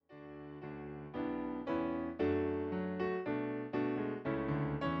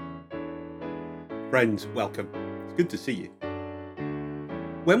Friends, welcome. It's good to see you.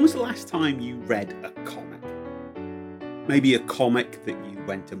 When was the last time you read a comic? Maybe a comic that you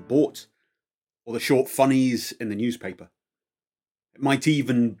went and bought, or the short funnies in the newspaper. It might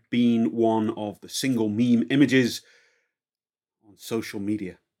even been one of the single meme images on social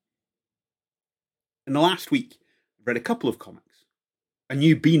media. In the last week, I've read a couple of comics. A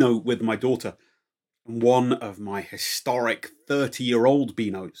new Beano with my daughter, and one of my historic 30-year-old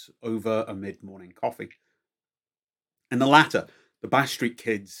Beanos over a mid-morning coffee. In the latter, the Bash Street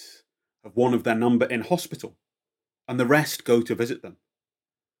Kids have one of their number in hospital, and the rest go to visit them.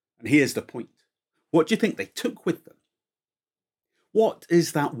 And here's the point. What do you think they took with them? What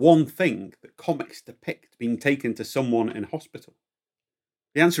is that one thing that comics depict being taken to someone in hospital?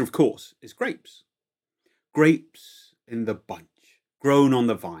 The answer, of course, is grapes. Grapes in the bunch, grown on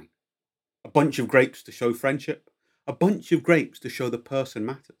the vine. A bunch of grapes to show friendship, a bunch of grapes to show the person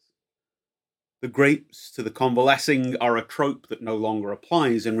matters. The grapes to the convalescing are a trope that no longer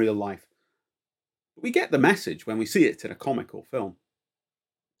applies in real life. But we get the message when we see it in a comic or film.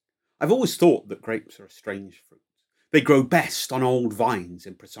 I've always thought that grapes are a strange fruit. They grow best on old vines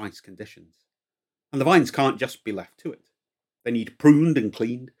in precise conditions. And the vines can't just be left to it. They need pruned and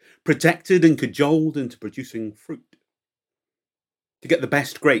cleaned, protected and cajoled into producing fruit. To get the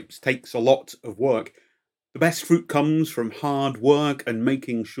best grapes takes a lot of work. The best fruit comes from hard work and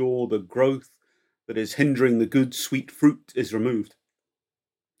making sure the growth that is hindering the good, sweet fruit is removed.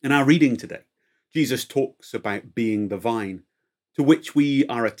 In our reading today, Jesus talks about being the vine, to which we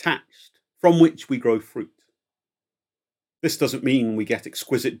are attached, from which we grow fruit. This doesn't mean we get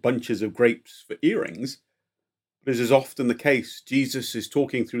exquisite bunches of grapes for earrings, but as is often the case, Jesus is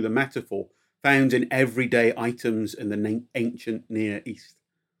talking through the metaphor found in everyday items in the ancient Near East.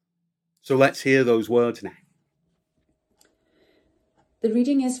 So let's hear those words now. The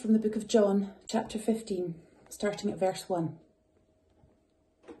reading is from the book of John, chapter 15, starting at verse 1.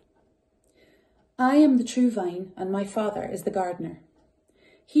 I am the true vine, and my Father is the gardener.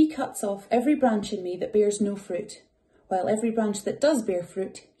 He cuts off every branch in me that bears no fruit, while every branch that does bear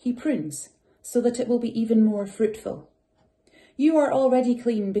fruit, he prunes, so that it will be even more fruitful. You are already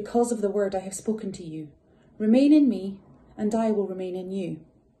clean because of the word I have spoken to you. Remain in me, and I will remain in you.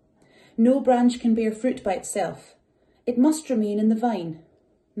 No branch can bear fruit by itself. It must remain in the vine.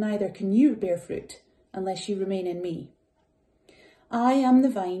 Neither can you bear fruit unless you remain in me. I am the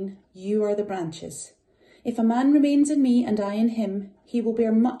vine, you are the branches. If a man remains in me and I in him, he will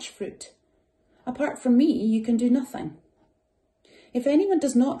bear much fruit. Apart from me, you can do nothing. If anyone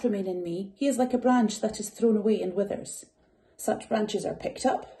does not remain in me, he is like a branch that is thrown away and withers. Such branches are picked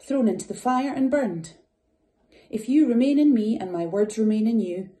up, thrown into the fire and burned. If you remain in me and my words remain in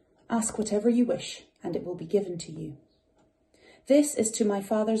you, ask whatever you wish, and it will be given to you. This is to my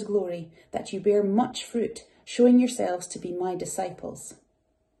Father's glory, that you bear much fruit, showing yourselves to be my disciples.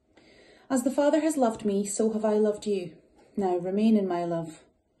 As the Father has loved me, so have I loved you. Now remain in my love.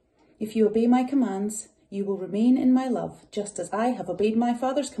 If you obey my commands, you will remain in my love, just as I have obeyed my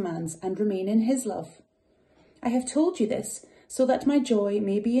Father's commands and remain in his love. I have told you this, so that my joy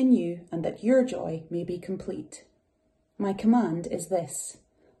may be in you, and that your joy may be complete. My command is this: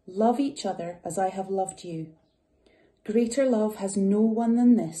 love each other as I have loved you. Greater love has no one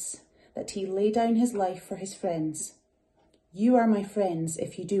than this, that he lay down his life for his friends. You are my friends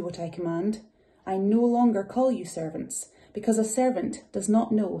if you do what I command. I no longer call you servants, because a servant does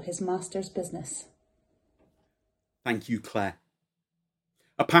not know his master's business. Thank you, Claire.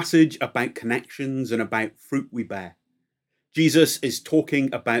 A passage about connections and about fruit we bear. Jesus is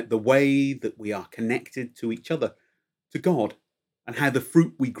talking about the way that we are connected to each other, to God, and how the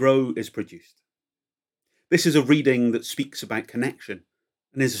fruit we grow is produced. This is a reading that speaks about connection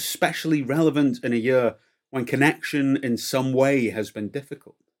and is especially relevant in a year when connection in some way has been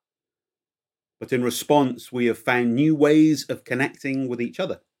difficult. But in response, we have found new ways of connecting with each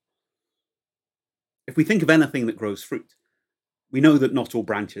other. If we think of anything that grows fruit, we know that not all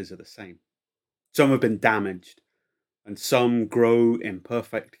branches are the same. Some have been damaged, and some grow in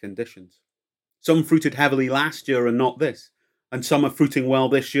perfect conditions. Some fruited heavily last year and not this, and some are fruiting well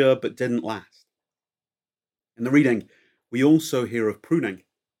this year but didn't last. In the reading, we also hear of pruning,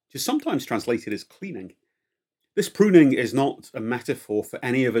 which is sometimes translated as cleaning. This pruning is not a metaphor for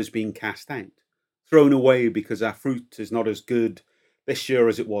any of us being cast out, thrown away because our fruit is not as good this year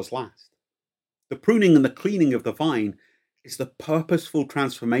as it was last. The pruning and the cleaning of the vine is the purposeful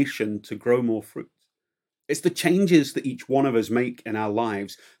transformation to grow more fruit. It's the changes that each one of us make in our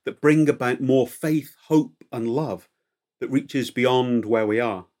lives that bring about more faith, hope, and love that reaches beyond where we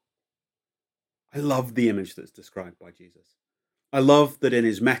are. I love the image that's described by Jesus. I love that in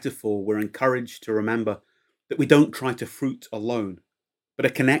his metaphor, we're encouraged to remember that we don't try to fruit alone, but are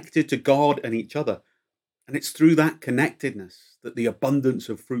connected to God and each other. And it's through that connectedness that the abundance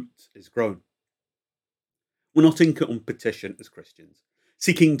of fruit is grown. We're not in competition as Christians,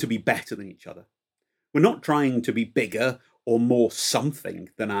 seeking to be better than each other. We're not trying to be bigger or more something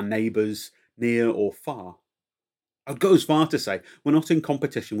than our neighbours near or far. I'd go as far to say we're not in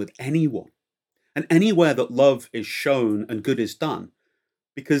competition with anyone. And anywhere that love is shown and good is done,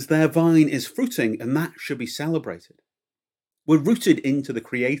 because their vine is fruiting and that should be celebrated. We're rooted into the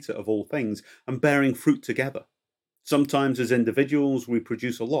creator of all things and bearing fruit together. Sometimes as individuals we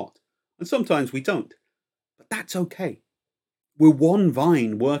produce a lot, and sometimes we don't. But that's okay. We're one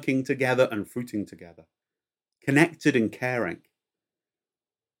vine working together and fruiting together, connected and caring.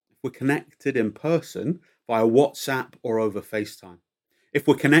 If we're connected in person via WhatsApp or over FaceTime, if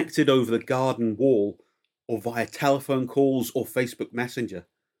we're connected over the garden wall or via telephone calls or Facebook Messenger,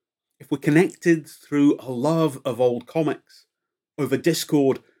 if we're connected through a love of old comics, over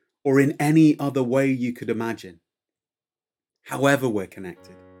Discord, or in any other way you could imagine, however we're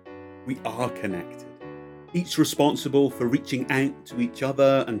connected, we are connected, each responsible for reaching out to each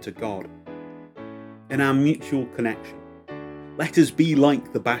other and to God. In our mutual connection, let us be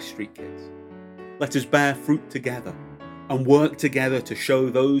like the Bash Street Kids. Let us bear fruit together and work together to show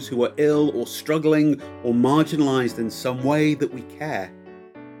those who are ill or struggling or marginalised in some way that we care.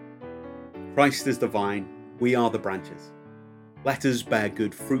 Christ is the vine, we are the branches. Let us bear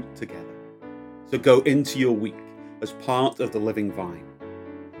good fruit together. So go into your week as part of the living vine.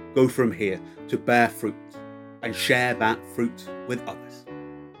 Go from here to bear fruit and share that fruit with others.